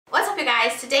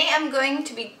guys, today I'm going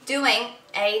to be doing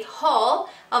a haul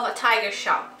of a tiger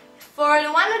shop. For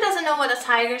the one who doesn't know what a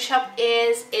tiger shop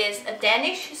is a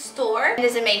Danish store. It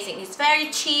is amazing. It's very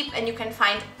cheap and you can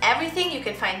find everything. You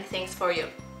can find things for your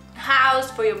house,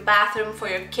 for your bathroom, for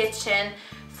your kitchen,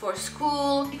 for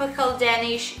school, typical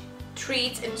Danish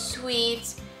treats and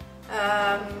sweets,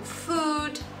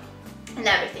 food and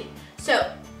everything.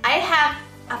 So I have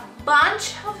a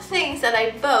bunch of things that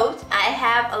I bought. I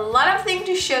have a lot of things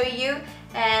to show you,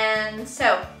 and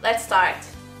so let's start.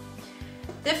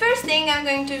 The first thing I'm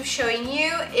going to be showing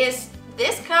you is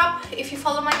this cup. If you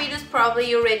follow my videos, probably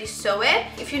you already saw it.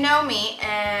 If you know me,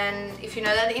 and if you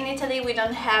know that in Italy we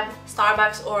don't have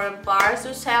Starbucks or bars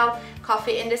who sell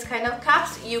coffee in this kind of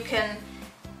cups, you can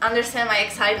understand my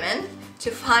excitement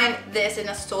to find this in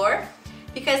a store,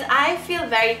 because I feel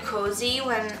very cozy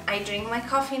when I drink my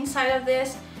coffee inside of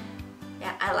this.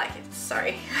 Yeah, I like it,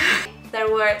 sorry.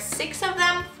 There were 6 of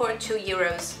them for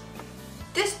 €2.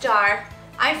 This jar,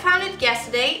 I found it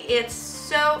yesterday. It's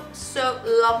so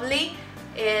lovely.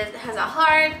 It has a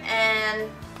heart, and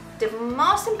the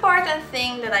most important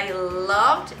thing that I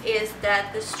loved is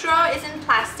that the straw is in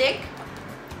plastic.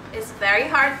 It's very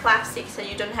hard plastic, so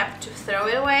you don't have to throw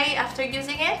it away after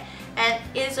using it, and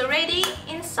it's already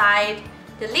inside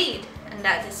the lid, and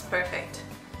that is perfect.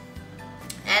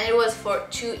 And it was for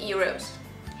 €2.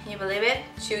 Can you believe it?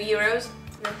 €2.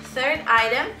 The third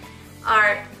item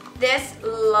are this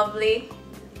lovely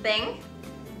thing.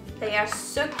 They are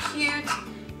so cute.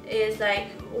 It's like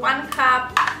 1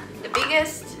 cup, the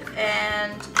biggest,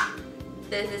 and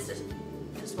this is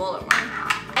the smaller one.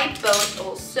 I bought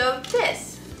also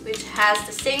this, which has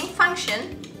the same function,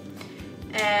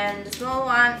 and the small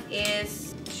one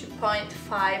is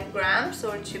 2.5 grams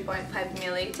or 2.5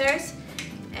 milliliters,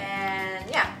 and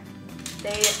yeah,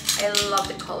 I love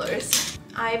the colors.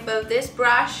 I bought this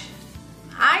brush.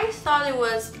 I thought it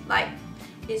was like,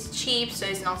 it's cheap so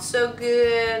it's not so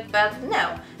good, but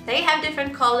no, they have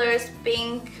different colors: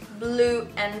 pink, blue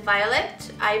and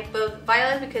violet. I bought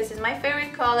violet because it's my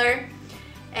favorite color,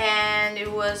 and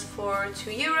it was for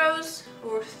 €2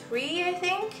 or 3, I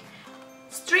think.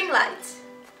 String lights.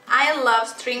 I love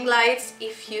string lights.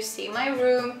 If you see my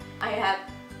room, I have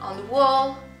on the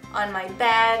wall, on my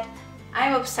bed.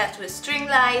 I'm obsessed with string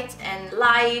lights and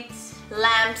lights,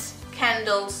 lamps,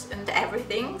 candles and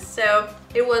everything. So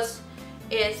it's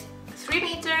 3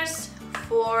 meters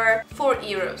for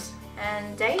 €4,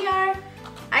 and they are,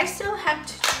 I still have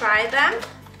to try them,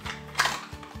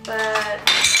 but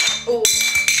oh,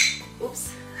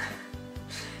 oops,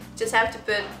 just have to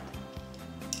put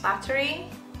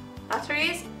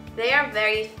batteries. They are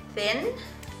very thin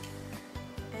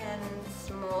and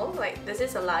small, like this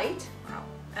is a light. Wow,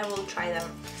 I will try them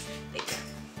later.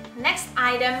 Next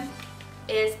item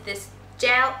is this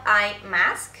gel eye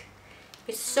mask.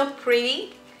 It's so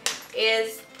pretty.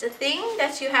 It's the thing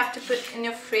that you have to put in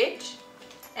your fridge,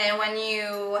 and when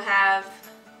you have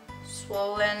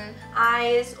swollen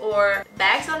eyes or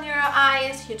bags on your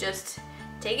eyes, you just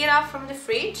take it off from the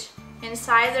fridge.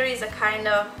 Inside there is a kind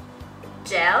of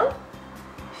gel,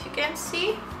 if you can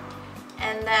see,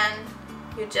 and then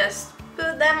you just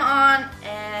put them on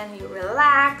and you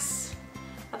relax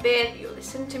a bit, you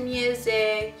listen to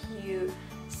music, you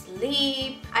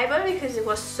sleep. I bought it because it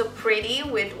was so pretty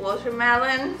with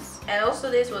watermelons, and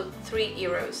also this was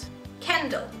 €3.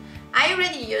 Candle. I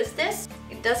already used this.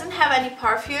 It doesn't have any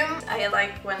perfume. I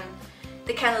like when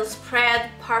the candles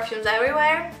spread perfumes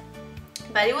everywhere,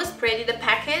 but it was pretty, the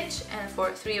package, and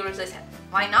for €3 I said,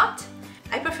 why not?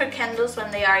 I prefer candles when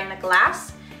they are in a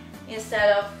glass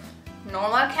instead of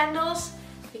normal candles,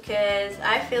 because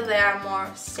I feel they are more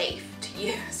safe to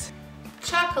use.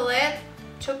 Chocolate.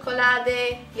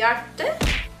 Chocolade hjerte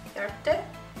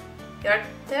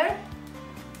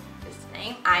is the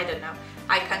name, I don't know,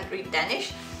 I can't read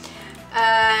Danish.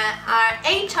 Are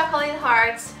 8 chocolate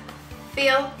hearts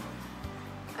filled.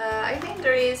 I think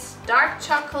there is dark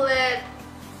chocolate,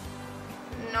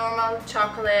 normal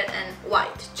chocolate and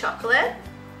white chocolate,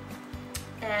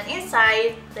 and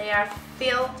inside they are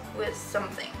filled with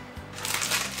something.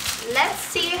 Let's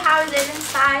see how it is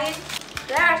inside.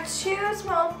 There are 2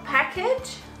 small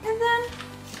packages, and then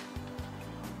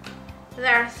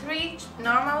there are 3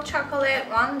 normal chocolate,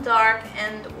 1 dark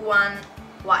and 1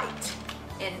 white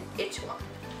in each one.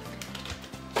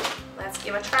 Let's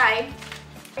give a try.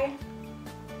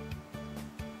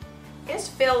 It's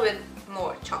filled with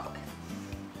more chocolate.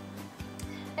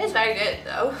 It's very good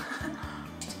though.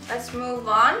 Let's move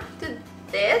on to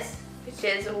this, which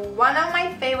is one of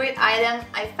my favorite items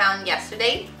I found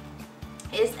yesterday.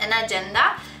 Is an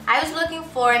agenda. I was looking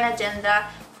for an agenda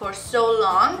for so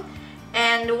long,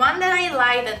 And the one that I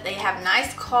like, that they have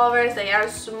nice covers, they are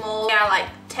small, they are like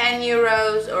 10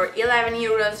 euros or 11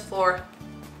 euros for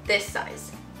this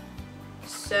size.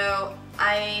 So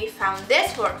I found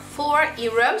this for 4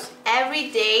 euros.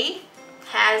 Every day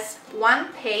has one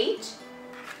page,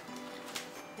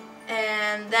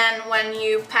 and then when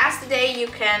you pass the day you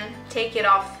can take it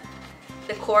off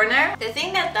the corner. The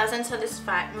thing that doesn't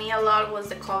satisfy me a lot was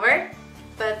the cover,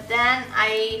 but then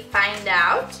I find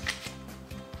out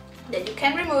that you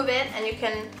can remove it and you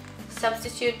can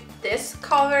substitute this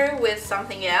cover with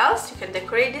something else. You can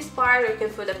decorate this part, or you can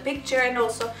put a picture, and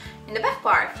also in the back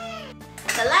part.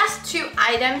 The last two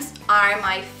items are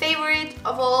my favorite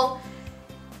of all,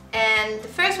 and the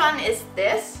first one is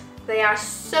this. They are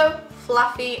so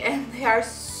fluffy and they are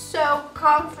so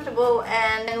comfortable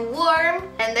and warm,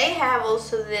 and they have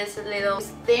also this little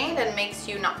thing that makes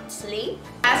you not sleep.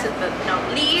 Last but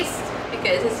not least,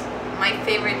 because it's my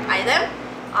favorite item,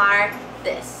 are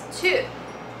this too.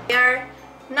 They are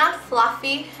not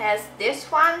fluffy as this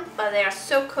one, but they are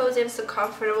so cozy and so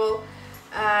comfortable.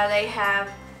 They have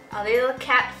a little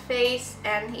cat face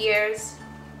and ears,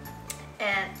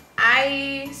 and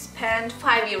I spent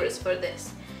 5 euros for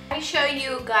this. I show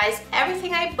you guys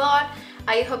everything I bought.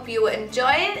 I hope you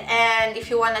enjoy it, and if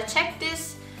you want to check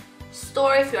this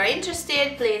store, if you are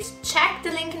interested, please check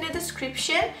the link in the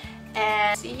description,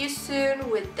 and see you soon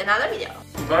with another video.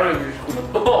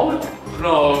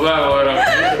 No, guarda.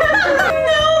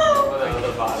 No!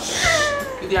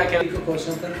 Quindi anche dico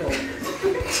cosa per no.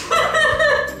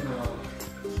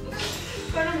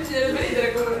 Ma non bisognerebbe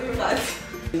ridere con i risultati.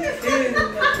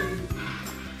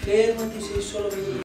 Fermati, sei solo